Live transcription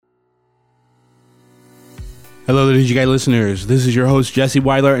Hello, Liturgy Guy listeners. This is your host, Jesse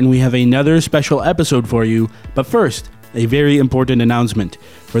Weiler, and we have another special episode for you. But first, a very important announcement.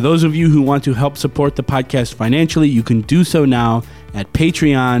 For those of you who want to help support the podcast financially, you can do so now at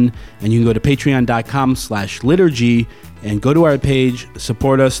Patreon, and you can go to patreon.com/liturgy and go to our page,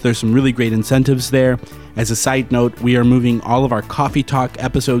 support us. There's some really great incentives there. As a side note, we are moving all of our Coffee Talk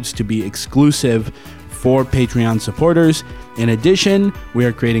episodes to be exclusive for Patreon supporters. In addition, we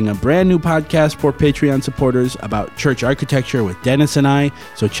are creating a brand new podcast for Patreon supporters about church architecture with Dennis and I.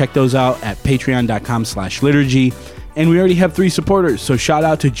 So check those out at patreon.com/liturgy. And we already have 3 supporters. So shout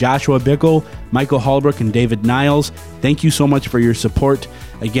out to Joshua Bickle, Michael Hallbrook, and David Niles. Thank you so much for your support.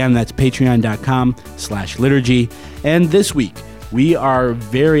 Again, that's patreon.com/liturgy. And this week, we are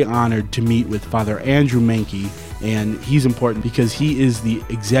very honored to meet with Father Andrew Menke. And he's important because he is the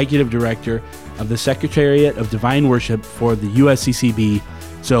executive director of the Secretariat of Divine Worship for the USCCB.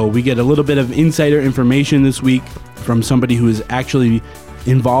 So we get a little bit of insider information this week from somebody who is actually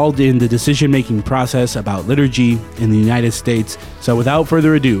involved in the decision-making process about liturgy in the United States. So without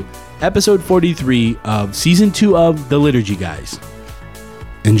further ado, episode 43 of season 2 of The Liturgy Guys.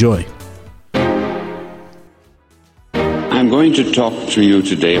 Enjoy. I'm going to talk to you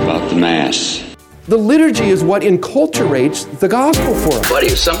today about the Mass. The liturgy is what enculturates the gospel for us. What are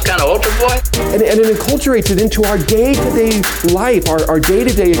you, some kind of altar boy? And it enculturates it into our day-to-day life, our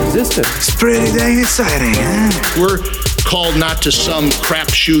day-to-day existence. It's pretty dang exciting, huh? We're called not to some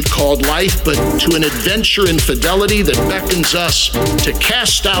crapshoot called life, but to an adventure in fidelity that beckons us to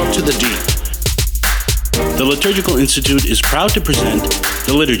cast out to the deep. The Liturgical Institute is proud to present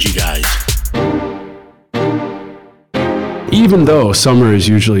The Liturgy Guys. Even though summer is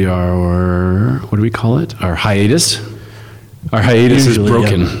usually our, what do we call it? Our hiatus. Our hiatus usually, is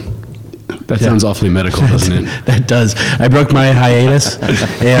broken. Yeah. That sounds awfully medical, doesn't it? That does. I broke my hiatus,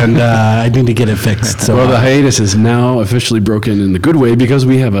 and I need to get it fixed. So, well, the hiatus is now officially broken in the good way because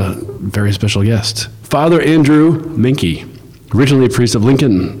we have a very special guest. Father Andrew Menke. Originally a priest of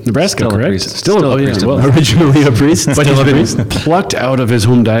Lincoln, Nebraska, correct? Still a priest. Well, originally a priest, but he's been plucked out of his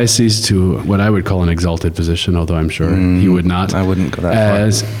home diocese to what I would call an exalted position, although I'm sure he would not. I wouldn't go that far.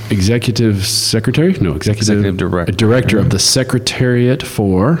 As executive secretary? No, executive director of the Secretariat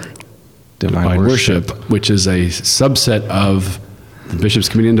for Divine Worship, which is a subset of the Bishops'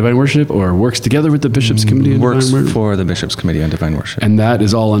 Committee on Divine Worship, or works together with the Bishops' Committee on Divine Worship? Works for the Bishops' Committee on Divine Worship. And that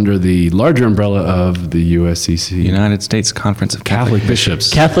is all under the larger umbrella of the USCC. United States Conference of Catholic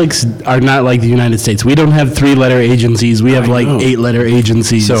Bishops. Catholics are not like the United States. We don't have 3-letter agencies. We have 8-letter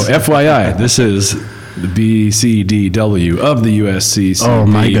agencies. So FYI, this is the BCDW of the USCCB, oh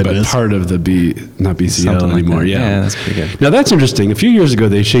my goodness. But part of the not BCL anymore. Yeah, that's pretty good. Now that's interesting. A few years ago,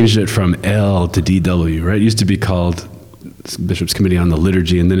 they changed it from L to DW, right? It used to be called Bishop's Committee on the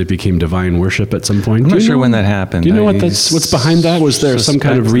Liturgy, and then it became Divine Worship at some point. I'm not sure when that happened. Do you know what's behind that? Was there some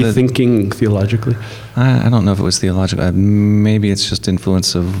kind of rethinking theologically? I don't know if it was theological. Maybe it's just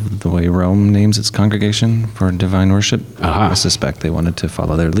influence of the way Rome names its congregation for divine worship. I suspect they wanted to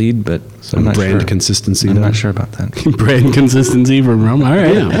follow their lead, but some brand consistency. I'm not sure about that. Brand consistency from Rome. All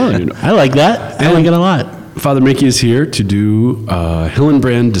right. Yeah, well, I like that. I like it a lot. Father Menke is here to do a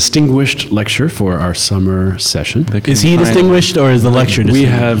Hillenbrand Distinguished Lecture for our summer session. Is he distinguished or is the lecture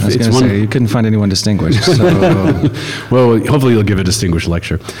distinguished? We have. You couldn't find anyone distinguished. So. Well, hopefully you'll give a distinguished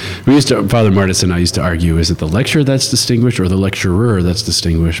lecture. Father Martis and I used to argue: is it the lecture that's distinguished or the lecturer that's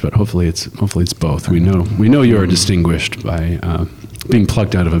distinguished? But hopefully it's both. We know you are distinguished by being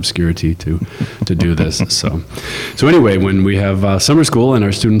plucked out of obscurity to do this. So anyway, when we have summer school and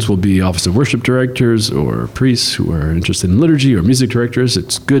our students will be Office of Worship directors or priests who are interested in liturgy or music directors,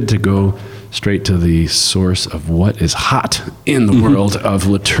 it's good to go straight to the source of what is hot in the world of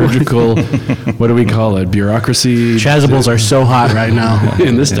liturgical, what do we call it, bureaucracy? Chasubles are so hot right now.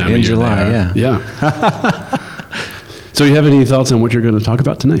 In this time of year. In July, yeah. So you have any thoughts on what you're going to talk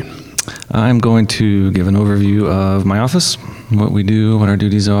about tonight? I'm going to give an overview of my office, what we do, what our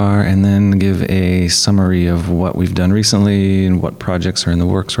duties are, and then give a summary of what we've done recently and what projects are in the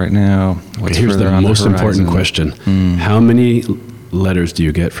works right now. Here's the most important question. How many letters do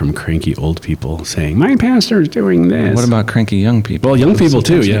you get from cranky old people saying, my pastor's doing this? What about cranky young people? Well, young people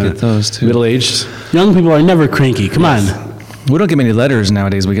too, yeah. Get those too. Middle-aged. Young people are never cranky. Come on. We don't get many letters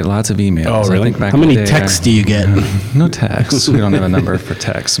nowadays. We get lots of emails. Oh, really? How many texts do you get? No texts. We don't have a number for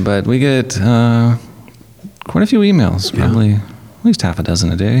texts, but we get quite a few emails, probably at least half a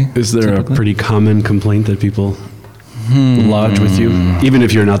dozen a day. Is there a pretty common complaint that people lodge with you, even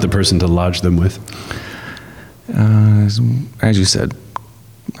if you're not the person to lodge them with? As you said,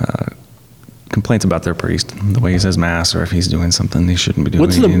 complaints about their priest, the way he says mass, or if he's doing something he shouldn't be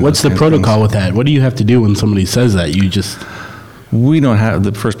doing. What's the protocol with that? What do you have to do when somebody says that? You just... We don't have,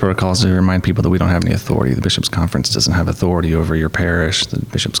 the first protocol is to remind people that we don't have any authority. The Bishop's Conference doesn't have authority over your parish. The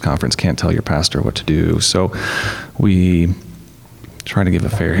Bishop's Conference can't tell your pastor what to do. So we try to give a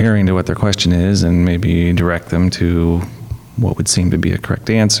fair hearing to what their question is and maybe direct them to what would seem to be a correct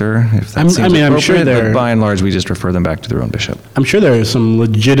answer. If that seems appropriate, I'm sure but by and large, we just refer them back to their own bishop. I'm sure there are some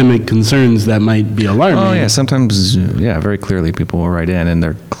legitimate concerns that might be alarming. Oh, yeah. Sometimes, very clearly people will write in and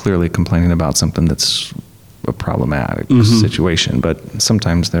they're clearly complaining about something that's a problematic situation. But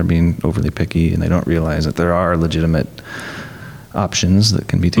sometimes they're being overly picky and they don't realize that there are legitimate options that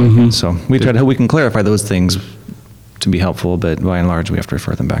can be taken. So we can clarify those things to be helpful, but by and large, we have to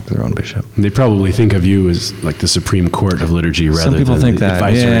refer them back to their own bishop. They probably think of you as like the Supreme Court of liturgy rather than Some people think that,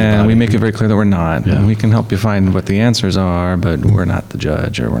 body. we make it very clear that we're not. Yeah. We can help you find what the answers are, but we're not the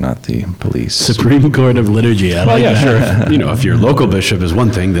judge or we're not the police. Supreme Court of Liturgy. I like that. Sure. If your local bishop is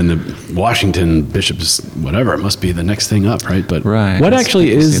one thing, then the Washington bishop's whatever, it must be the next thing up, right? But right. What actually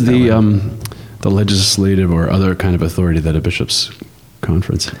is the legislative or other kind of authority that a bishop's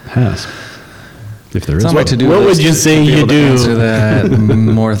conference has? If there is, what would you say you do? Answer that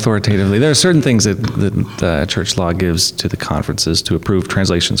more authoritatively. There are certain things that church law gives to the conferences to approve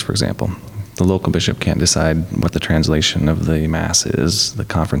translations, for example. The local bishop can't decide what the translation of the Mass is. The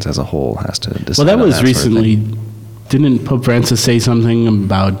conference as a whole has to decide. Well, that was recently. Sort of didn't Pope Francis say something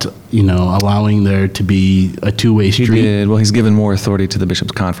about allowing there to be a two-way street? He did. Well, he's given more authority to the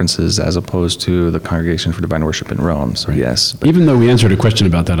bishops' conferences as opposed to the Congregation for Divine Worship in Rome. So yes, even though we answered a question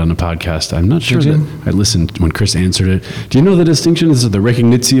about that on the podcast, I'm not sure that I listened when Chris answered it. Do you know the distinction? Is the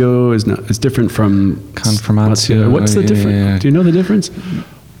recognitio is different from confirmatio? What's the difference? Yeah. Do you know the difference?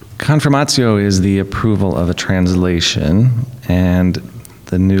 Confirmatio is the approval of a translation, and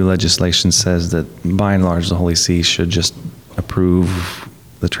the new legislation says that, by and large, the Holy See should just approve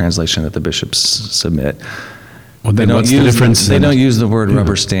the translation that the bishops submit. Well, then what's the difference? They don't use the word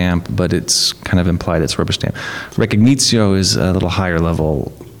rubber stamp, but it's kind of implied it's rubber stamp. Recognitio is a little higher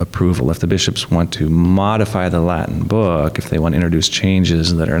level approval. If the bishops want to modify the Latin book, if they want to introduce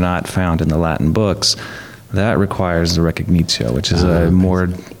changes that are not found in the Latin books, that requires the recognitio, which is a more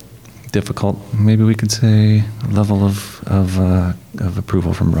difficult, maybe we could say, level of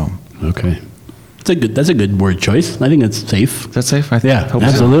approval from Rome. Okay. That's a good word choice. I think it's safe. Is that safe?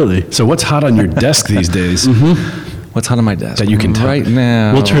 Absolutely. So what's hot on your desk these days? What's hot on my desk? That you can tell. Right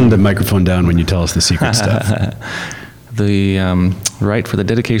now. We'll turn the microphone down when you tell us the secret stuff. The right for the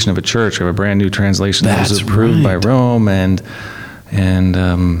dedication of a church. We have a brand new translation that was approved by Rome, and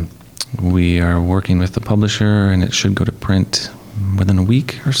we are working with the publisher, and it should go to print within a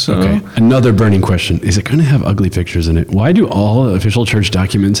week or so. Okay. Another burning question. Is it going to have ugly pictures in it? Why do all official church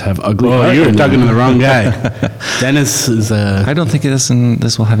documents have ugly art? Oh, you're talking to the wrong guy. Dennis is I don't think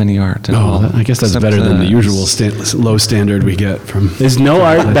this will have any art at all. I guess that's better than the usual low standard we get from... Is no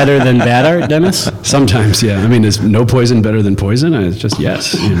art better than bad art, Dennis? Sometimes, yeah. I mean, is no poison better than poison? It's just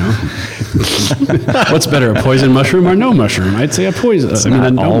yes, What's better, a poison mushroom or no mushroom? I'd say a poison. It's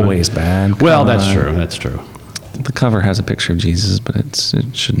not always bad. Well, that's true. That's true. The cover has a picture of Jesus, but it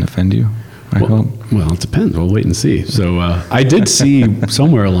shouldn't offend you, I hope. Well, it depends. We'll wait and see. So I did see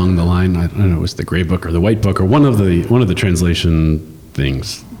somewhere along the line, I don't know, it was the gray book or the white book or one of the translation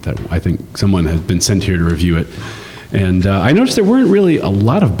things that I think someone has been sent here to review it. And I noticed there weren't really a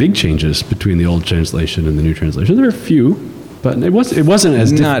lot of big changes between the old translation and the new translation. There were a few, but it wasn't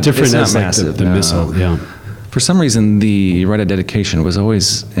as different as like the missal. Yeah. For some reason, the rite of dedication was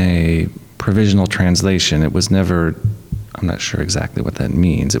always a provisional translation. It was never, I'm not sure exactly what that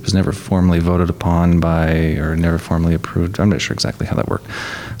means. It was never formally voted upon by, or never formally approved. I'm not sure exactly how that worked.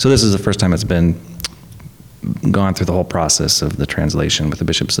 So this is the first time it's been gone through the whole process of the translation with the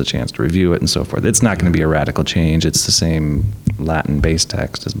bishops the chance to review it and so forth. It's not going to be a radical change. It's the same Latin-based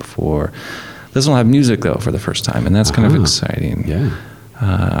text as before. This will have music, though, for the first time, and that's kind of exciting. Yeah.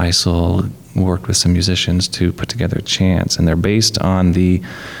 ISIL worked with some musicians to put together chants, and they're based on the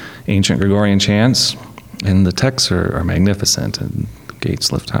ancient Gregorian chants, and the texts are magnificent, and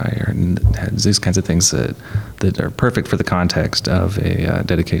gates lift higher, and has these kinds of things that are perfect for the context of a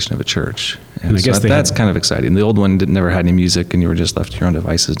dedication of a church. And I guess that's kind of exciting. The old one never had any music, and you were just left to your own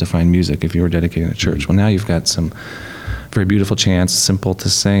devices to find music if you were dedicating a church. Well, now you've got some very beautiful chants, simple to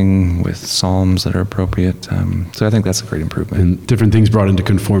sing, with psalms that are appropriate. So I think that's a great improvement. And different things brought into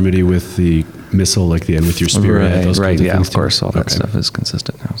conformity with the missal, like the end with your spirit. Right, those kinds of things of course, all that stuff is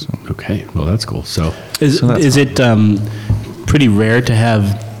consistent now. So. Okay, well, that's cool. So is it pretty rare to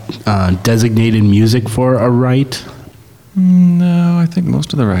have designated music for a rite? No, I think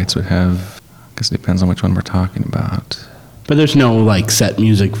most of the rites would have guess it depends on which one we're talking about. But there's no like set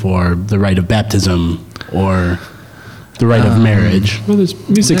music for the rite of baptism or the rite of marriage. Well, there's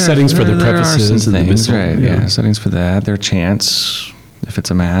music settings for the prefaces and the things, missal. right? Yeah, settings for that. There are chants. If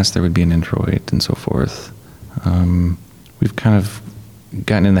it's a mass, there would be an introit and so forth. We've kind of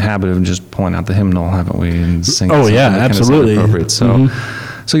gotten in the habit of just pulling out the hymnal, haven't we? And singing Oh, yeah, something that kind of sounds absolutely. appropriate. So,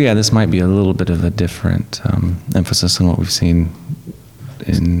 so yeah, this might be a little bit of a different emphasis on what we've seen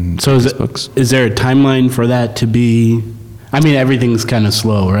in So these books. is there a timeline for that to be? I mean, everything's kind of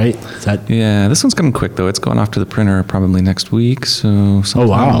slow, right? Is that Yeah, this one's coming quick though. It's going off to the printer probably next week. So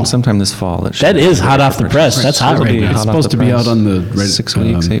sometime this fall. That is hot off the press. That's hot It'll right be now. It's hot off supposed the to be press. out on the 6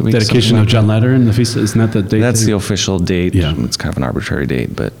 weeks, 8 weeks. dedication something of like John that. Ladder and the feast. Isn't that the date? That's the official date. Yeah. It's kind of an arbitrary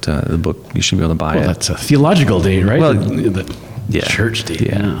date, but the book, you should be able to buy Well, it. that's a theological date, right? Well, the church date.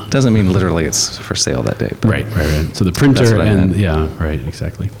 Yeah. Doesn't mean literally it's for sale that day. But Right. So the That's printer what I and meant. right,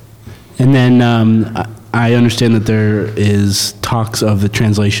 exactly. And then I understand that there is talks of the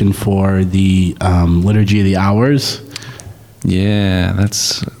translation for the Liturgy of the Hours. Yeah,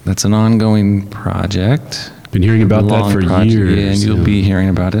 that's an ongoing project. Been hearing about that Long for project. years. Yeah, and you'll yeah. be hearing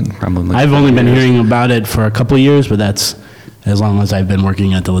about it probably. I've only been hearing about it for a couple of years, but that's as long as I've been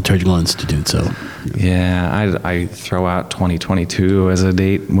working at the Liturgical Institute. So Yeah, I throw out 2022 as a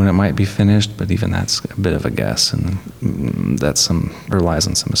date when it might be finished, but even that's a bit of a guess, and relies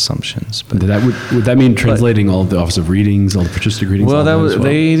on some assumptions. But Would that mean translating all of the Office of Readings, all the patristic readings? Well, all that as was,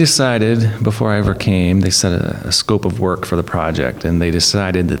 they decided, before I ever came, they set a scope of work for the project, and they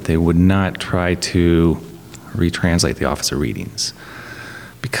decided that they would not try to retranslate the Office of Readings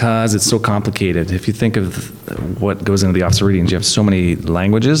because it's so complicated. If you think of what goes into the Office of Readings, you have so many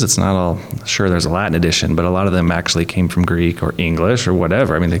languages. It's not all, sure, there's a Latin edition, but a lot of them actually came from Greek or English or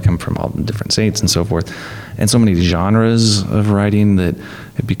whatever. I mean, they come from all different saints and so forth, and so many genres of writing that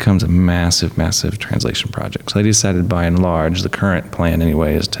it becomes a massive, massive translation project. So they decided, by and large, the current plan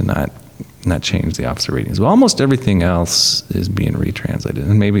anyway, is to not change the Office of Readings. Well, almost everything else is being retranslated.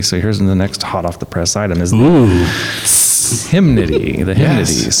 And maybe, so here's the next hot off the press item is the hymnody,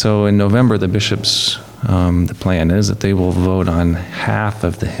 Yes. So in November, the bishops, the plan is that they will vote on half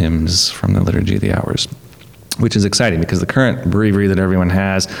of the hymns from the Liturgy of the Hours, which is exciting because the current breviary that everyone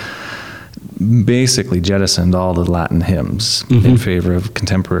has basically jettisoned all the Latin hymns in favor of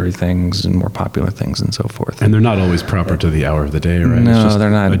contemporary things and more popular things and so forth. And they're not always proper to the hour of the day, right? It's No, just they're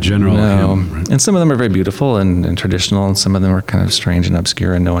not. a general hymn. Right? And some of them are very beautiful and traditional, and some of them are kind of strange and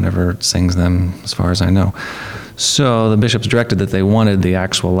obscure, and no one ever sings them, as far as I know. So the bishops directed that they wanted the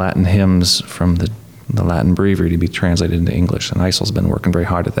actual Latin hymns from the Latin breviary to be translated into English, and ISIL's been working very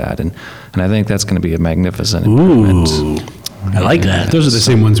hard at that, and I think that's going to be a magnificent improvement. I like that. Those are the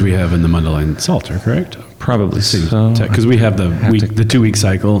same ones we have in the Mundelein Psalter, correct? Probably so. Because we have the 2-week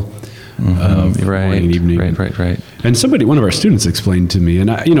cycle of morning and evening. Right. And one of our students explained to me, and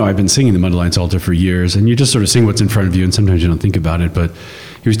I've been singing the Mundelein Psalter for years, and you just sort of sing what's in front of you, and sometimes you don't think about it, but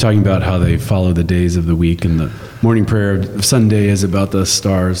he was talking about how they follow the days of the week, and the morning prayer of Sunday is about the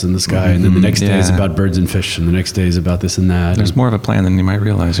stars in the sky, and then the next day is about birds and fish, and the next day is about this and that. There's more of a plan than you might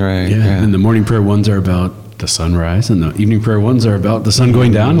realize, right? Yeah. And the morning prayer ones are about the sunrise, and the evening prayer ones are about the sun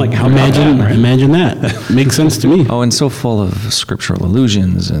going down. Like, how Imagine that. Makes sense to me. Oh, and so full of scriptural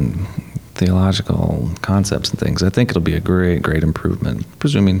allusions and theological concepts and things. I think it'll be a great, great improvement,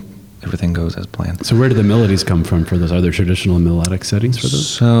 presuming everything goes as planned. So where do the melodies come from for those? Are there traditional melodic settings for those?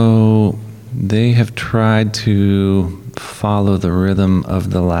 So they have tried to follow the rhythm of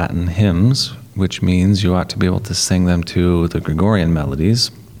the Latin hymns, which means you ought to be able to sing them to the Gregorian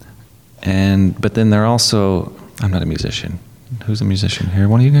melodies. But then they're also, I'm not a musician. Who's a musician here?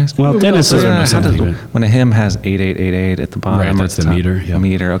 One of you guys? Well, Dennis is. When a hymn has 8888 at the bottom, Right, that's the meter, yeah.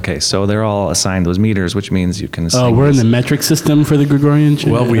 Meter. Okay, so they're all assigned those meters, which means you can. Oh, we're in the metric system for the Gregorian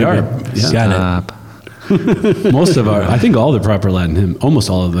chant? Well, we are. Okay. Yeah. Got it. Most of I think all the proper Latin hymn, almost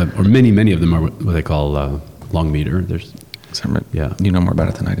all of them, or many of them are what they call long meter. Yeah. You know more about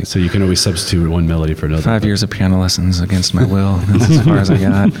it than I do. So you can always substitute one melody for another. 5 years of piano lessons against my will. That's as far as I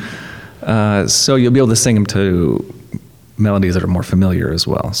got. So you'll be able to sing them to melodies that are more familiar as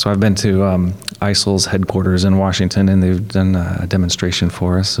well. So I've been to ISIL's headquarters in Washington, and they've done a demonstration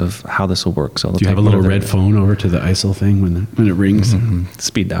for us of how this will work. So do you have a little red phone over to the ISIL thing when it rings? Mm-hmm.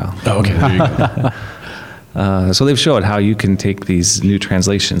 Speed dial. Oh, okay. There you go. So they've showed how you can take these new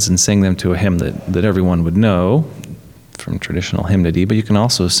translations and sing them to a hymn that everyone would know from traditional hymnody, but you can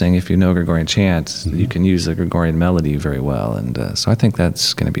also sing, if you know Gregorian chant, you can use the Gregorian melody very well. And so I think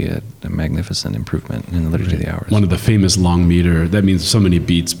that's going to be a magnificent improvement in the Liturgy of the Hours. One of the famous long meter, that means so many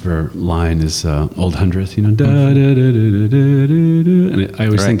beats per line, is Old Hundredth, da, da, da, da, da, da, da. And I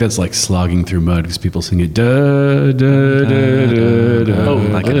always think that's like slogging through mud, because people sing it, da, da, da, da, da. Oh,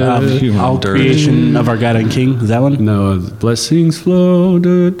 like all creation of our God and King, is that one? No, blessings flow,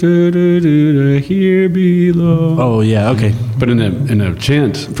 da, da, da, da, da, here below. Oh, yeah, okay. But in a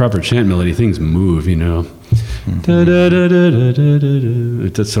proper chant melody, things move, Da, da, da, da, da, da,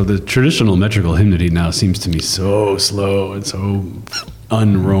 da. So the traditional metrical hymnody now seems to me so slow and so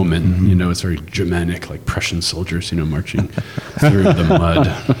un-Roman. It's very Germanic, like Prussian soldiers, marching through the mud.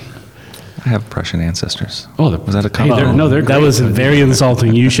 I have Prussian ancestors. Oh, was that a comment? They're great. That was very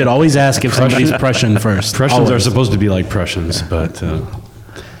insulting. You should always ask if somebody's Prussian first. Prussians always. are supposed to be like Prussians, but...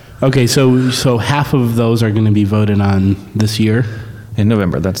 Okay, so half of those are going to be voted on this year? In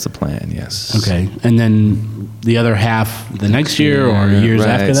November, that's the plan, yes. Okay, and then the other half the next year or years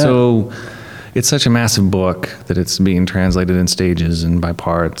after that? So it's such a massive book that it's being translated in stages and by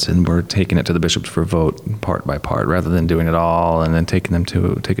parts, and we're taking it to the bishops for vote part by part, rather than doing it all and then take it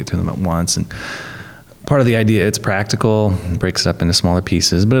to them at once. And part of the idea, it's practical, breaks it up into smaller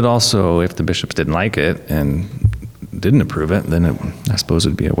pieces, but it also, if the bishops didn't like it and didn't approve it, then I suppose it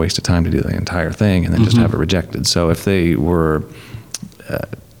would be a waste of time to do the entire thing and then just have it rejected. So if they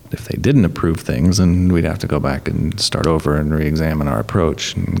didn't approve things, then we'd have to go back and start over and re-examine our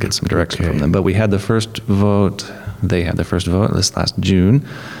approach and get some direction from them. But we had the first vote, they had the first vote this last June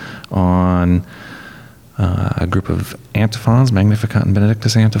on a group of antiphons, Magnificat and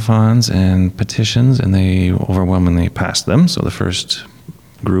Benedictus antiphons, and petitions, and they overwhelmingly passed them. So the first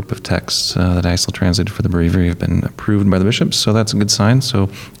group of texts that ISIL translated for the breviary have been approved by the bishops, so that's a good sign. So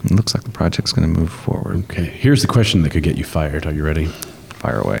it looks like the project's going to move forward. Okay, here's the question that could get you fired. Are you ready?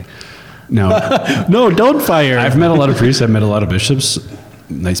 Fire away. Now, No, don't fire. I've met a lot of priests, I've met a lot of bishops,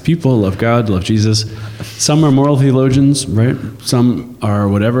 nice people, love God, love Jesus. Some are moral theologians, right? Some are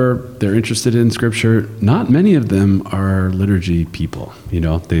whatever, they're interested in Scripture. Not many of them are liturgy people.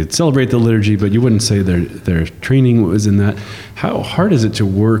 They celebrate the liturgy, but you wouldn't say their training was in that. How hard is it to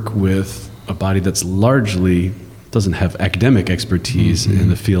work with a body that's largely doesn't have academic expertise in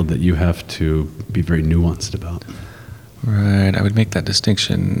the field that you have to be very nuanced about? Right, I would make that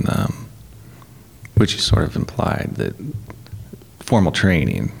distinction, which you sort of implied, that formal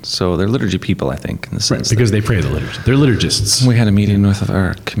training. So they're liturgy people, I think, in the sense because they pray the liturgy. They're liturgists. We had a meeting with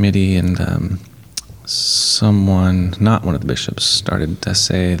our committee, and someone, not one of the bishops, started to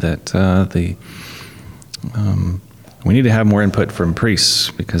say that we need to have more input from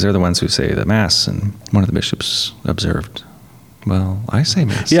priests because they're the ones who say the Mass. And one of the bishops observed, well, I say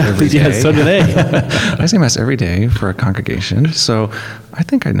Mass every day. Yeah, so do they. I say Mass every day for a congregation, so I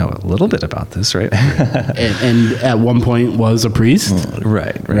think I know a little bit about this, right? and at one point was a priest?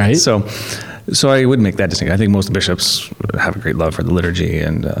 Right. So I would make that distinction. I think most bishops have a great love for the liturgy,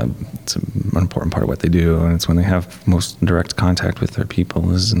 and it's an important part of what they do, and it's when they have most direct contact with their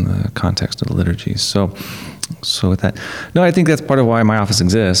people is in the context of the liturgy. So with that, no, I think that's part of why my office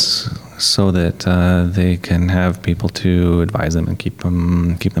exists, so that they can have people to advise them and keep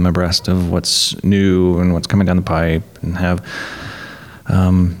them abreast of what's new and what's coming down the pipe, and have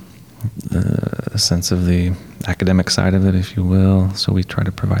a sense of the academic side of it, if you will. So we try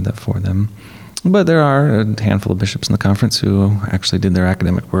to provide that for them. But there are a handful of bishops in the conference who actually did their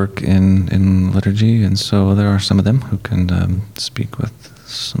academic work in liturgy, and so there are some of them who can speak with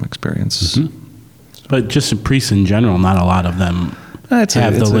some experience. But just priests in general, not a lot of them have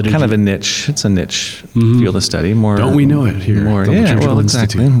the liturgy. Kind of a niche. It's a niche field of study. More, don't we know it here? More, at the Liturgical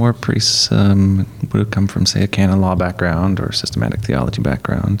exactly. Institute? More priests would have come from, say, a canon law background or systematic theology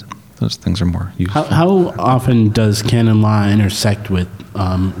background. Those things are more useful. How often does canon law intersect with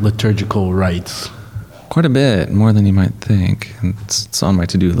liturgical rites? Quite a bit, more than you might think. And it's on my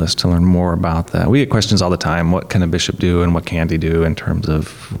to-do list to learn more about that. We get questions all the time. What can a bishop do and what can't he do in terms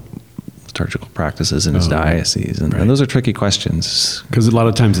of liturgical practices in his diocese? And those are tricky questions. Because a lot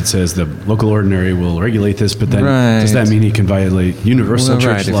of times it says the local ordinary will regulate this, but then does that mean he can violate universal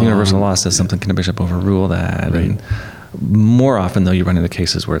church law? If universal law says something, can a bishop overrule that? Right. And more often, though, you run into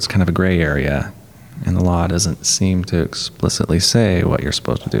cases where it's kind of a gray area, and the law doesn't seem to explicitly say what you're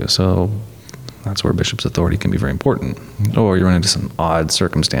supposed to do. So that's where bishop's authority can be very important. Or you run into some odd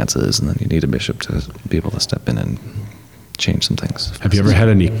circumstances, and then you need a bishop to be able to step in and change some things. Have you ever had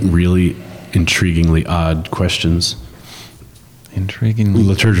any really intriguingly odd questions? Intriguing.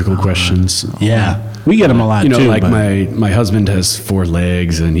 liturgical questions. Yeah. We get them a lot, You know, too. like but- my husband has 4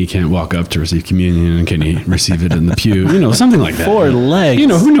 legs and he can't walk up to receive communion, and can he receive it in the pew? You know, something like that. 4 legs. You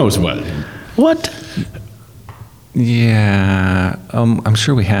know, who knows what? What? Yeah, I'm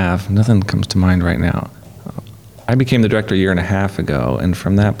sure we have. Nothing comes to mind right now. I became the director a year and a half ago, and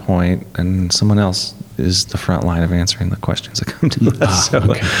from that point, and someone else is the front line of answering the questions that come to us.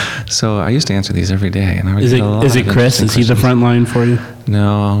 So I used to answer these every day, and I would Is get a lot it of Chris? interesting Is he the questions. front line for you?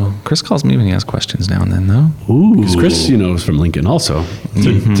 No, Chris calls me when he has questions now and then, though. Ooh. Because Chris, you know, is from Lincoln also. So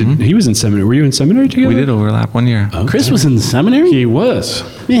he was in seminary. Were you in seminary together? We did overlap 1 year. Chris was in the seminary? He was.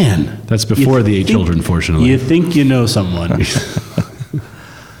 Man. That's before the 8 children, fortunately. You think you know someone.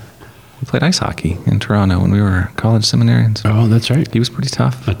 We played ice hockey in Toronto when we were college seminarians. Oh, that's right. He was pretty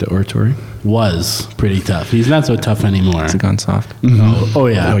tough. At the oratory. Was pretty tough. He's not so tough anymore. He's gone soft. Oh,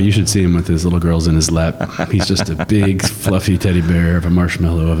 yeah. Oh, you should see him with his little girls in his lap. He's just a big, fluffy teddy bear of a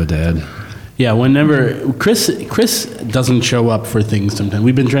marshmallow of a dad. Yeah, whenever Chris doesn't show up for things sometimes.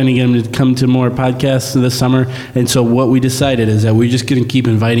 We've been trying to get him to come to more podcasts this summer, and so what we decided is that we're just going to keep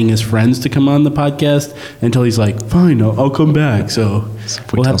inviting his friends to come on the podcast until he's like, fine, I'll come back. So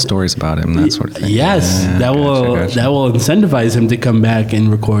We we'll tell have- stories about him, that sort of thing. Yes, Yeah, that will incentivize him to come back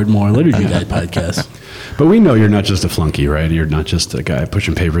and record more Liturgy Guide podcasts. But we know you're not just a flunky, right? You're not just a guy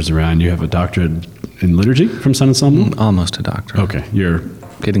pushing papers around. You have a doctorate in liturgy from San Anselmo? Almost a doctor. Okay, you're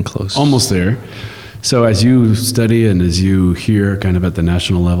Getting close. almost there. So as you study and as you hear kind of at the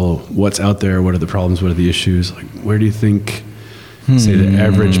national level, what's out there, what are the problems, what are the issues, like where do you think, say, the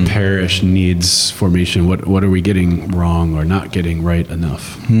average parish needs formation? What are we getting wrong or not getting right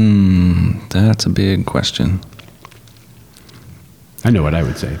enough? That's a big question. I know what I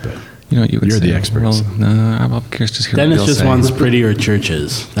would say, but You know what you would You're say? the experts. Well, no, I'm curious to hear Dennis what just you'll say. wants prettier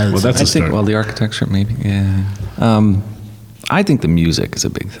churches. Well, that's I a think, start. well, the architecture, maybe, yeah. I think the music is a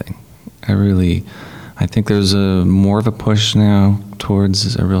big thing. I think there's more of a push now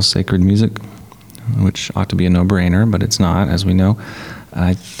towards a real sacred music, which ought to be a no-brainer, but it's not, as we know.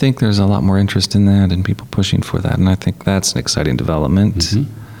 I think there's a lot more interest in that and people pushing for that, and I think that's an exciting development.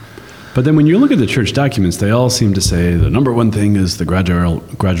 But then when you look at the church documents, they all seem to say the number one thing is the Graduale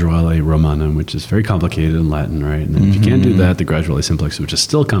Romanum, which is very complicated in Latin, right? And then if you can't do that, the Graduale Simplex, which is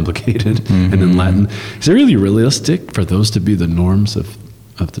still complicated and in Latin. Is it really realistic for those to be the norms of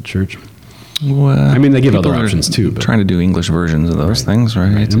the church? Well, I mean, they give people other are options too, but- Trying to do English versions of those things,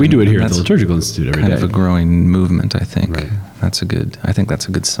 right? And we do it here at the That's Liturgical Institute every kind day. of a growing movement, I think. Right. I think that's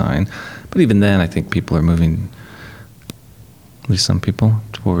a good sign. But even then, I think people are moving, at least some people,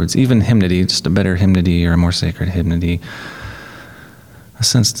 towards even hymnody, just a better hymnody or a more sacred hymnody. A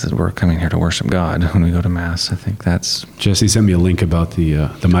sense that we're coming here to worship God when we go to Mass. I think that's Jesse sent me a link about the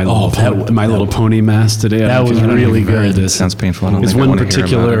My that- Little Pony Mass today. I that don't know if was you've really heard good. this. sounds painful. I don't It's think I one want to hear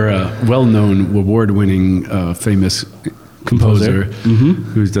about particular well-known, award-winning, famous composer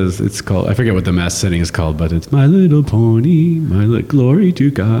who does. It's called. I forget what the mass setting is called, but it's My Little Pony, glory to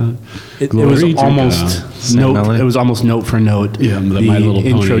God. It was Glory to almost God. Same melody? It was almost note for note. Yeah, the My Little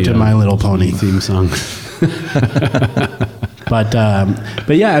intro Pony to My Little Pony. theme song. But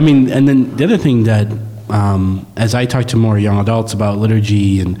yeah, I mean, and then the other thing that, as I talk to more young adults about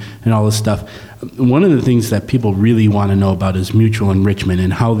liturgy and all this stuff, one of the things that people really want to know about is mutual enrichment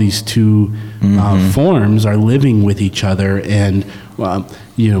and how these two forms are living with each other, and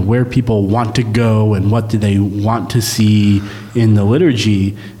where people want to go and what do they want to see in the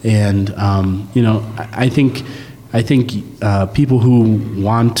liturgy. And I think people who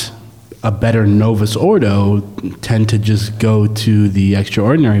want a better Novus Ordo tend to just go to the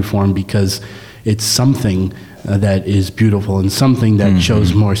extraordinary form because it's something that is beautiful and something that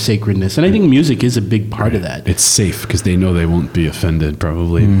shows more sacredness. And I think music is a big part of that. It's safe because they know they won't be offended,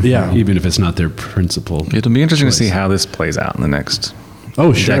 probably. Yeah. Even if it's not their principal. It'll be interesting choice. to see how this plays out in the next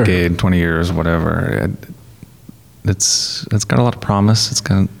Sure. decade, 20 years, whatever. It's got a lot of promise. It's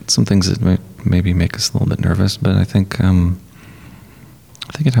got some things that maybe make us a little bit nervous, but I think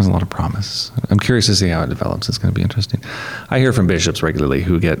it has a lot of promise. I'm curious to see how it develops. It's going to be interesting. I hear from bishops regularly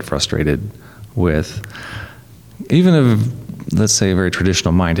who get frustrated with, even if, let's say, a very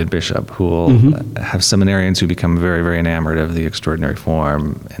traditional-minded bishop who will have seminarians who become very, very enamored of the extraordinary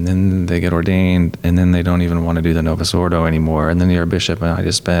form, and then they get ordained, and then they don't even want to do the Novus Ordo anymore, and then you're a bishop, and I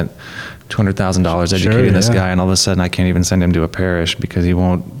just spent $200,000 educating this guy, and all of a sudden I can't even send him to a parish because he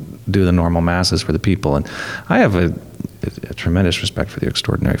won't do the normal masses for the people. And I have a tremendous respect for the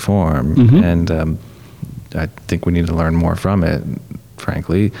extraordinary form, and I think we need to learn more from it,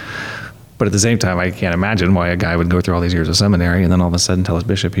 frankly. But at the same time, I can't imagine why a guy would go through all these years of seminary and then all of a sudden tell his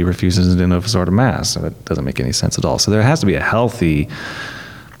bishop he refuses to do a sort of mass. So it doesn't make any sense at all. So there has to be a healthy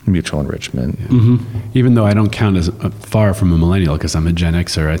mutual enrichment. Even though I don't count as far from a millennial because I'm a Gen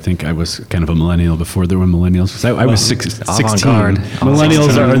Xer, I think I was kind of a millennial before there were millennials. I was 16.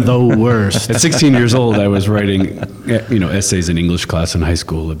 Millennials are the worst. At 16 years old, I was writing, essays in English class in high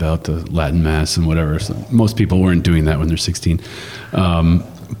school about the Latin Mass and whatever. So most people weren't doing that when they're 16.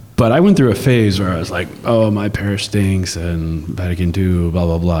 But I went through a phase where I was like, oh, my parish stinks and Vatican II, blah,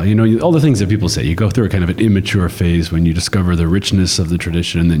 blah, blah. All the things that people say. You go through a kind of an immature phase when you discover the richness of the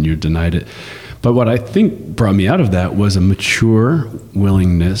tradition and then you're denied it. But what I think brought me out of that was a mature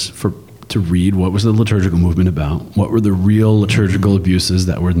willingness to read what was the liturgical movement about, what were the real liturgical abuses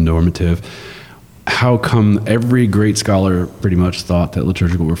that were normative. How come every great scholar pretty much thought that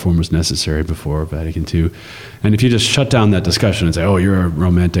liturgical reform was necessary before Vatican II? And if you just shut down that discussion and say, oh, you're a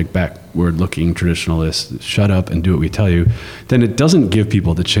romantic, backward-looking traditionalist, shut up and do what we tell you, then it doesn't give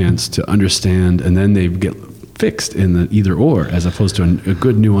people the chance to understand, and then they get fixed in the either or, as opposed to a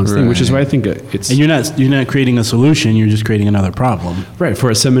good nuanced thing, which is why I think it's... And you're not creating a solution, you're just creating another problem. Right, for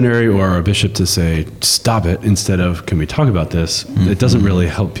a seminary or a bishop to say, stop it, instead of, can we talk about this? It doesn't really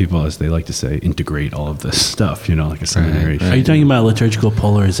help people, as they like to say, integrate all of this stuff, like a seminary. Are you talking about liturgical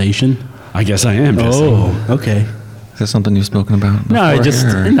polarization? I guess I am. Oh, okay. Is that something you've spoken about before? No,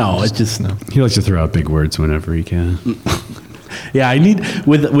 it's just... No. He likes to throw out big words whenever he can. Yeah, I need,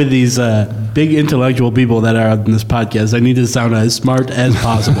 with these big intellectual people that are on this podcast, I need to sound as smart as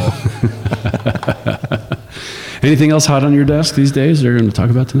possible. Anything else hot on your desk these days that you're going to talk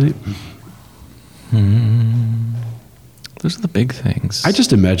about tonight? Those are the big things. I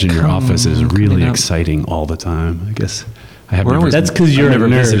just imagine your office is really exciting all the time. I guess I have never... That's because you're a nerd.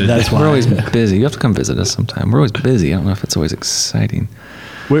 Visited. That's why. We're always busy. You have to come visit us sometime. We're always busy. I don't know if it's always exciting.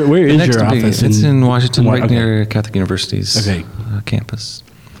 Where is your office? It's in Washington, right near Catholic University's campus.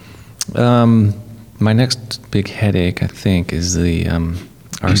 My next big headache, I think, is the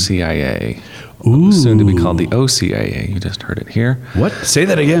RCIA. Soon to be called the OCIA. You just heard it here. What? Say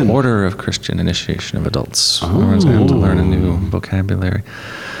that again. Order of Christian Initiation of Adults. Everyone's going to have to learn a new vocabulary.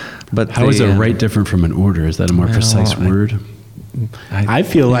 But how is a rite different from an order? Is that a more precise word? I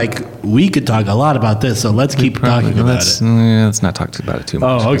feel like we could talk a lot about this, so let's keep talking about it. Let's not talk about it too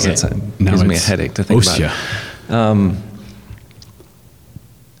much. Oh, okay. It gives me a headache to think about it.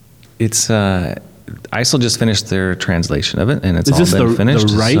 It's ISIL just finished their translation of it, and it's all been finished.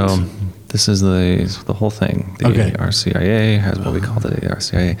 The rite? So this is the whole thing. The RCIA has what we call the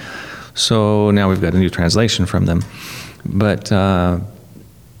RCIA. So now we've got a new translation from them. But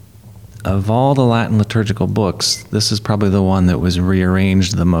of all the Latin liturgical books, this is probably the one that was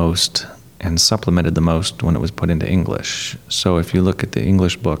rearranged the most and supplemented the most when it was put into English. So if you look at the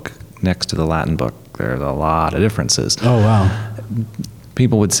English book next to the Latin book, there's a lot of differences. Oh, wow.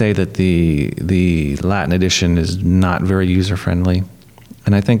 People would say that the Latin edition is not very user-friendly.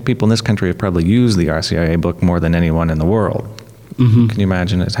 And I think people in this country have probably used the RCIA book more than anyone in the world. Mm-hmm. Can you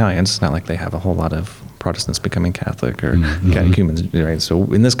imagine Italians? It's not like they have a whole lot of Protestants becoming Catholic or catechumens, right? So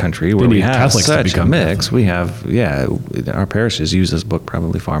in this country where we have Catholics such a mix, Catholic. We have, our parishes use this book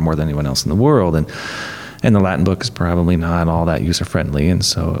probably far more than anyone else in the world. And the Latin book is probably not all that user-friendly, and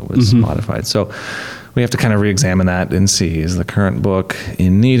so it was modified. So we have to kind of re-examine that and see, is the current book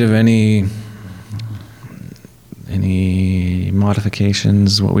in need of any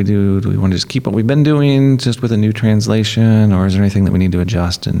modifications? What we do we want to just keep what we've been doing just with a new translation, or is there anything that we need to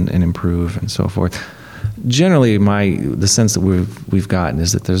adjust and improve and so forth? Generally, the sense that we've gotten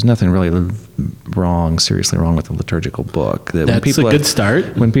is that there's nothing really seriously wrong with the liturgical book. That's a good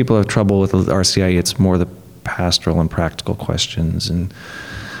start. When people have trouble with the RCIA, it's more the pastoral and practical questions, and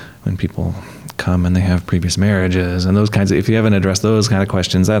when people come and they have previous marriages and those kinds of, if you haven't addressed those kind of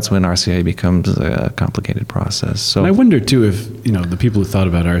questions, that's when RCIA becomes a complicated process. So and I wonder too if, the people who thought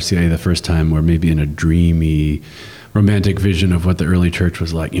about RCIA the first time were maybe in a dreamy, romantic vision of what the early church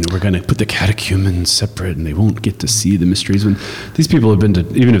was like. We're going to put the catechumens separate and they won't get to see the mysteries. When these people have been to,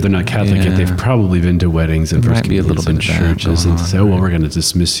 even if they're not Catholic yet, they've probably been to weddings and first communions and churches and say, well, we're going to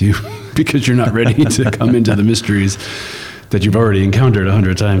dismiss you because you're not ready to come into the mysteries that you've already encountered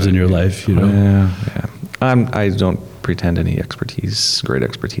 100 times in your life, Yeah. I don't pretend any great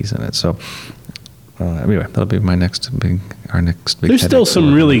expertise in it. So anyway, that'll be our next big. There's still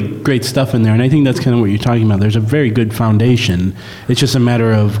some really great stuff in there, and I think that's kind of what you're talking about. There's a very good foundation. It's just a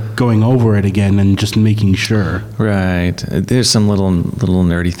matter of going over it again and just making sure. Right. There's some little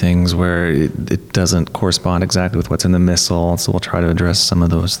nerdy things where it doesn't correspond exactly with what's in the missal, so we'll try to address some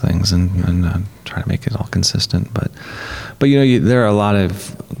of those things and try to make it all consistent. But But there are a lot of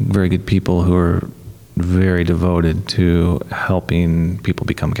very good people who are very devoted to helping people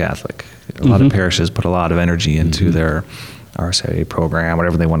become Catholic. A lot of parishes put a lot of energy into their RCIA program,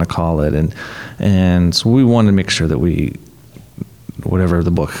 whatever they want to call it, and so we want to make sure that whatever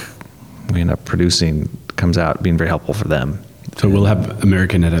the book we end up producing comes out being very helpful for them. So we'll have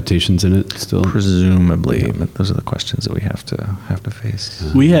American adaptations in it still? Presumably, but those are the questions that we have to face.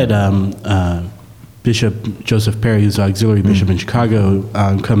 We had Bishop Joseph Perry, who's auxiliary bishop in Chicago,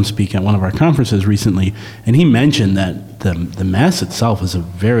 come speak at one of our conferences recently, and he mentioned that the Mass itself is a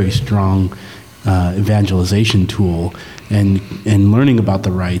very strong evangelization tool, and learning about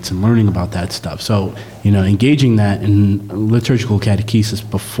the rites and learning about that stuff. So, engaging that in liturgical catechesis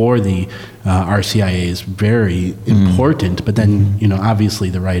before the RCIA is very important, but then, obviously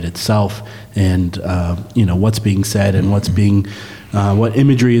the rite itself and, what's being said and what's being, what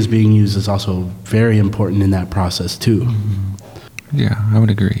imagery is being used is also very important in that process too. Yeah, I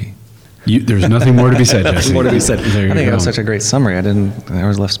would agree. There's nothing more to be said, Jesse. I think that was such a great summary. I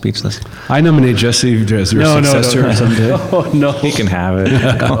was left speechless. I nominate Jesse as your successor someday. Oh, no. He can have it.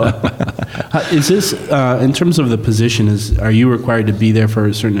 Is this, in terms of the position, are you required to be there for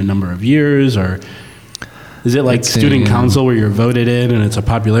a certain number of years, or is it like student council where you're voted in and it's a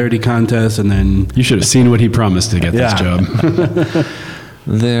popularity contest and then... You should have seen what he promised to get this job.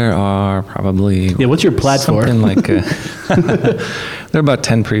 There are probably... Yeah, what's your platform? Something like... there are about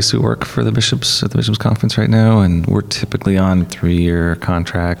 10 priests who work for the bishops at the Bishops' Conference right now, and we're typically on 3-year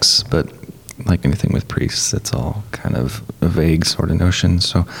contracts, but like anything with priests, it's all kind of a vague sort of notion.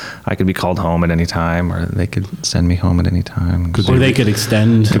 So I could be called home at any time, or they could send me home at any time. Or they could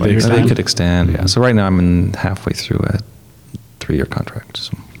extend. They could extend, yeah. So right now I'm halfway through a 3-year contract.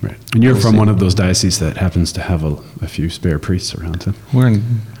 So. Right. And you're from one of those dioceses that happens to have a few spare priests around it. We're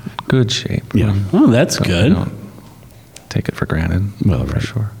in good shape. Yeah. Oh, that's good. We don't take it for granted. Well, for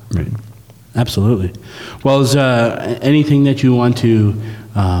sure. Right. Absolutely. Well, is anything that you want to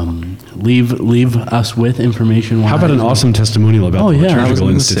leave us with information-wise? How about an awesome testimonial about the Liturgical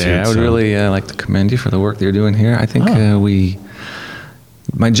Institute? I would really like to commend you for the work that you're doing here. I think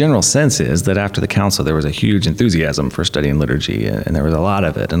my general sense is that after the council, there was a huge enthusiasm for studying liturgy, and there was a lot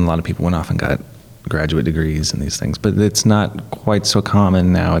of it, and a lot of people went off and got graduate degrees and these things. But it's not quite so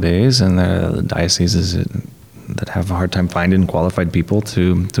common nowadays, and the dioceses that have a hard time finding qualified people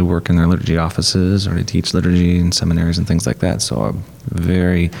to work in their liturgy offices or to teach liturgy in seminaries and things like that. So I'm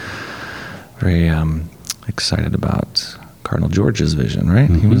very, very excited about Cardinal George's vision, right?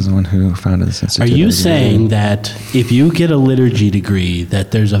 He was the one who founded this institute. Are you saying that if you get a liturgy degree,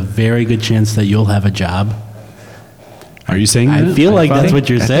 that there's a very good chance that you'll have a job? Are you saying that? I feel like that's what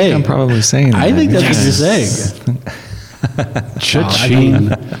you're saying. I'm probably saying that. I think that's what you're saying. Cha-ching.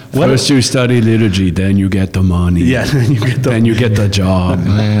 First you study liturgy, then you get the money. Yeah, then you get the job.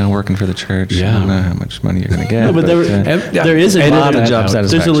 Working for the church. Yeah. I don't know how much money you're going to get. No, but there is a lot of job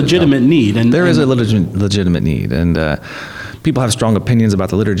satisfaction. There's a legitimate need. And there is a legitimate need. And people have strong opinions about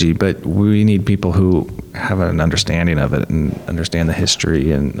the liturgy, but we need people who have an understanding of it and understand the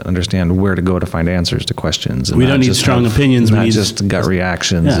history and understand where to go to find answers to questions. And we don't need strong opinions. Not we need just gut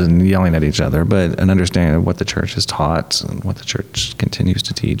reactions and yelling at each other, but an understanding of what the church has taught and what the church continues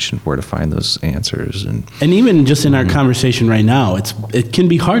to teach and where to find those answers. And even just in our conversation right now, it can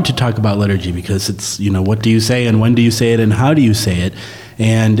be hard to talk about liturgy because it's, what do you say and when do you say it and how do you say it?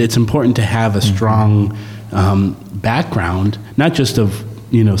 And it's important to have a strong background, not just of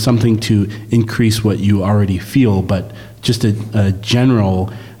something to increase what you already feel, but just a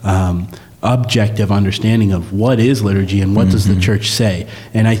general objective understanding of what is liturgy and what does the church say.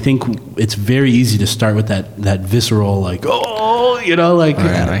 And I think it's very easy to start with that visceral, like,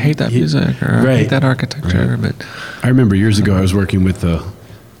 I hate that music, or I hate that architecture. But I remember years ago I was working with a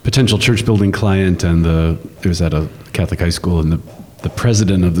potential church building client, and it was at a Catholic high school, and the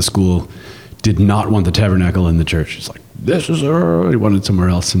president of the school did not want the tabernacle in the church. He's like, this is he wanted somewhere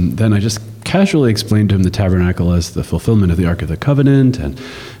else. And then I just casually explained to him the tabernacle as the fulfillment of the Ark of the Covenant, and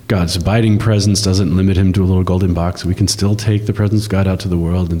God's abiding presence doesn't limit him to a little golden box. We can still take the presence of God out to the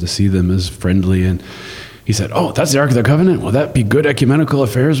world and to see them as friendly. And he said, oh, that's the Ark of the Covenant? Will that be good ecumenical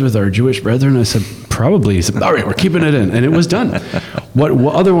affairs with our Jewish brethren? I said, probably. He said, all right, we're keeping it in. And it was done. What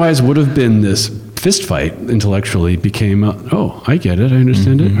otherwise would have been this fist fight intellectually became, I get it, I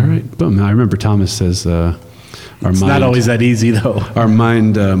understand it. All right, boom. I remember Thomas says, it's not always that easy, though. Our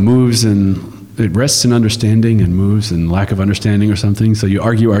mind moves and it rests in understanding and moves in lack of understanding or something. So you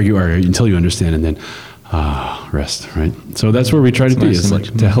argue until you understand, and then rest, right? So that's where we try to be, is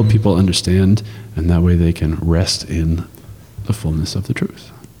like to help people understand, and that way they can rest in the fullness of the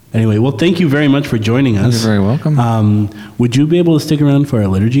truth. Anyway, well, thank you very much for joining us. You're very welcome. Would you be able to stick around for a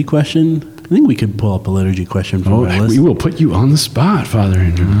liturgy question? I think we could pull up a liturgy question from our list. We will put you on the spot, Father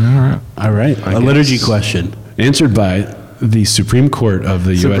Andrew. All right. A liturgy question. Answered by the Supreme Court of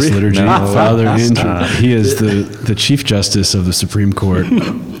the U.S. Liturgy, Father Andrew. He is the Chief Justice of the Supreme Court.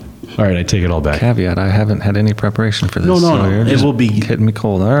 All right, I take it all back. Caveat, I haven't had any preparation for this. No. You're It just will be hitting me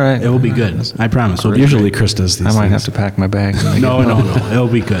cold. All right. It will be good. I promise. Usually Chris does these I might things. have to pack my bag. No. It'll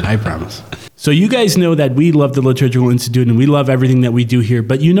be good. I promise. So you guys know that we love the Liturgical Institute and we love everything that we do here.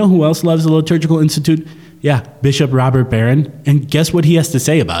 But you know who else loves the Liturgical Institute? Yeah, Bishop Robert Barron. And guess what he has to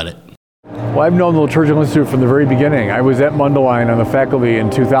say about it? Well, I've known the Liturgical Institute from the very beginning. I was at Mundelein on the faculty in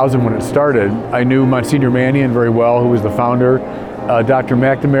 2000 when it started. I knew Monsignor Mannion very well, who was the founder. Dr.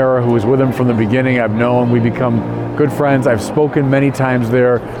 McNamara, who was with him from the beginning, I've known. We've become good friends. I've spoken many times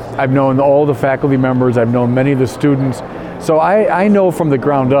there. I've known all the faculty members. I've known many of the students. So I know from the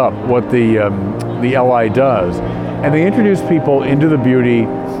ground up what the LI does. And they introduce people into the beauty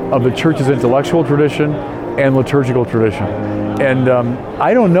of the church's intellectual tradition and liturgical tradition. And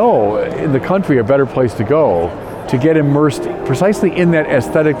I don't know in the country a better place to go to get immersed precisely in that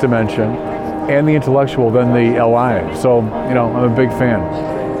aesthetic dimension and the intellectual than the LI. So, I'm a big fan.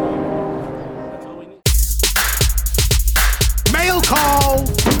 Mail call!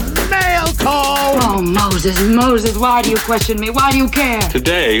 Mail call! Oh, Moses, why do you question me? Why do you care?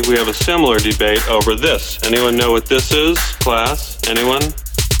 Today, we have a similar debate over this. Anyone know what this is, class? Anyone?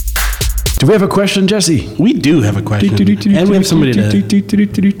 Do we have a question, Jesse? We do have a question. And we have somebody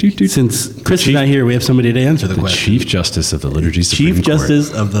to, since Chris is not here, we have somebody to answer the question. Chief Justice of the Liturgy Supreme Chief Court.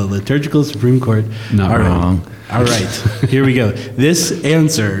 Justice of the Liturgical Supreme Court. Not wrong. All right, here we go. This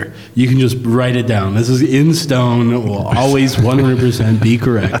answer, you can just write it down. This is in stone, will always 100% be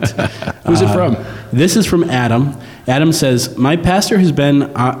correct. Who's it from? This is from Adam. Adam says, my pastor has been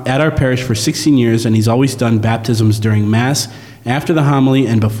at our parish for 16 years, and he's always done baptisms during Mass, after the homily,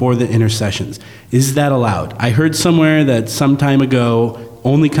 and before the intercessions. Is that allowed? I heard somewhere that some time ago,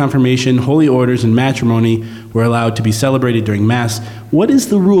 only confirmation, holy orders, and matrimony were allowed to be celebrated during Mass. What is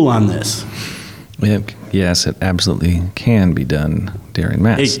the rule on this? Yes, it absolutely can be done during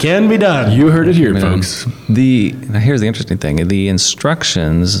Mass. It can be done. You heard it here, folks. Now here's the interesting thing. The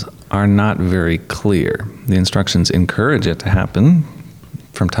instructions are not very clear. The instructions encourage it to happen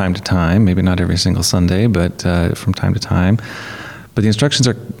from time to time, maybe not every single Sunday, but from time to time. But the instructions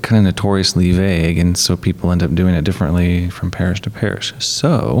are kind of notoriously vague, and so people end up doing it differently from parish to parish.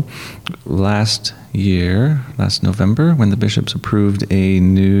 So last November, when the bishops approved a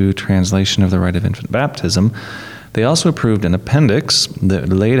new translation of the rite of infant baptism, they also approved an appendix that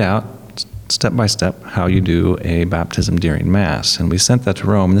laid out step by step how you do a baptism during Mass. And we sent that to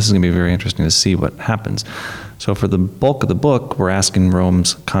Rome, and this is going to be very interesting to see what happens. So for the bulk of the book, we're asking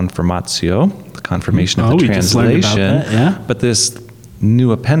Rome's confirmatio, the confirmation of the translation. That, yeah. But this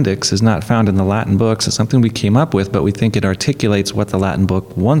new appendix is not found in the Latin books. It's something we came up with, but we think it articulates what the Latin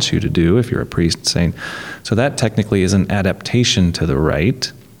book wants you to do if you're a priest saying. So that technically is an adaptation to the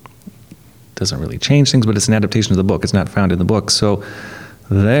rite. Doesn't really change things, but it's an adaptation of the book. It's not found in the book. So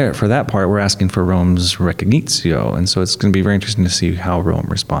there, for that part, we're asking for Rome's recognitio, and so it's going to be very interesting to see how Rome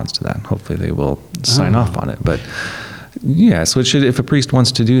responds to that. Hopefully they will sign off on it. But yeah, so it should, if a priest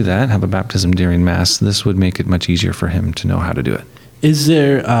wants to do that, have a baptism during Mass, this would make it much easier for him to know how to do it. Is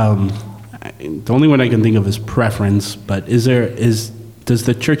there, the only one I can think of is preference, but does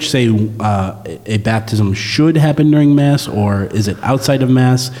the church say a baptism should happen during Mass, or is it outside of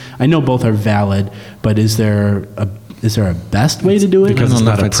Mass? I know both are valid, but is there a best way to do it? Because it's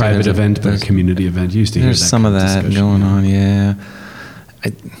not a private event, but a community event. You used to hear that. There's some of that going on, yeah.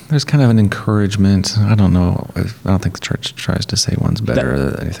 There's kind of an encouragement. I don't know. I don't think the church tries to say one's better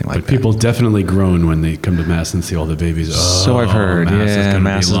or anything like that. But people definitely groan when they come to Mass and see all the babies. So I've heard.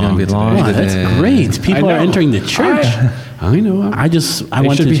 Mass is going to be long today. That's great. People are entering the church. I know. I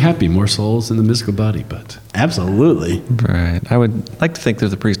want to be happy. More souls in the mystical body, but absolutely right. I would like to think that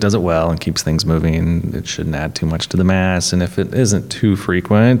the priest does it well and keeps things moving. It shouldn't add too much to the Mass, and if it isn't too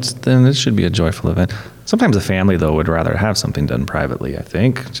frequent, then it should be a joyful event. Sometimes the family, though, would rather have something done privately, I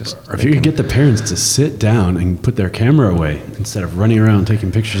think. Or if you could get the parents to sit down and put their camera away instead of running around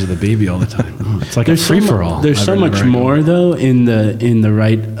taking pictures of the baby all the time. It's like a free-for-all. There's so much more, though, in the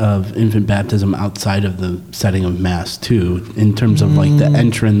rite of infant baptism outside of the setting of Mass, too, in terms of like the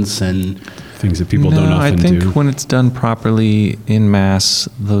entrance and things that people don't often do. I think when it's done properly in Mass,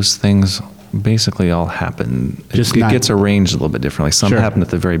 those things basically all happen. It gets arranged a little bit differently. Some happen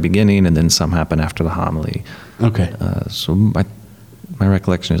at the very beginning, and then some happen after the homily. Okay. So my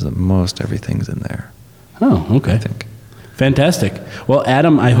recollection is that most everything's in there. Oh, okay. I think. Fantastic. Well,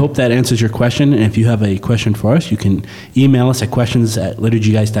 Adam, I hope that answers your question. And if you have a question for us, you can email us at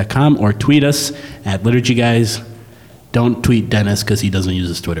questions@liturgyguys.com or tweet us at liturgyguys. Don't tweet Dennis because he doesn't use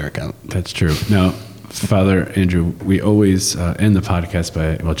his Twitter account. That's true. Now, Father Andrew, we always end the podcast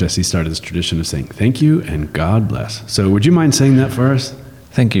by, well, Jesse started this tradition of saying thank you and God bless. So would you mind saying that for us?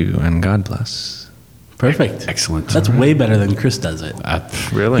 Thank you and God bless. Perfect. Excellent. That's way better than Chris does it.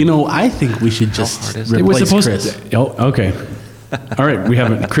 Really? You know, I think we should just replace Chris. Okay. All right, we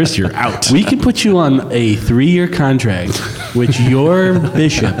have it. Chris, you're out. We can put you on a 3-year contract, which your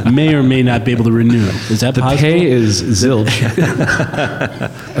bishop may or may not be able to renew. Is that possible? The pay is zilch.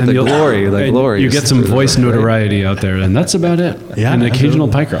 And the glory. You get some voice notoriety out there, and that's about it. Yeah, and an occasional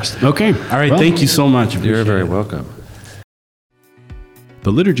pie crust. Okay. All right, thank you so much. You're very welcome.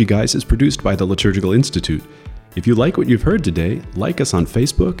 The Liturgy Guys is produced by the Liturgical Institute. If you like what you've heard today, like us on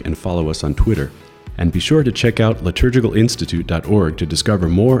Facebook and follow us on Twitter. And be sure to check out liturgicalinstitute.org to discover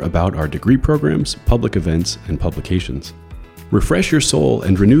more about our degree programs, public events, and publications. Refresh your soul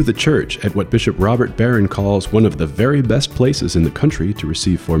and renew the church at what Bishop Robert Barron calls one of the very best places in the country to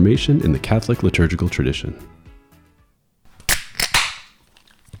receive formation in the Catholic liturgical tradition.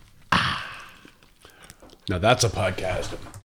 Now that's a podcast.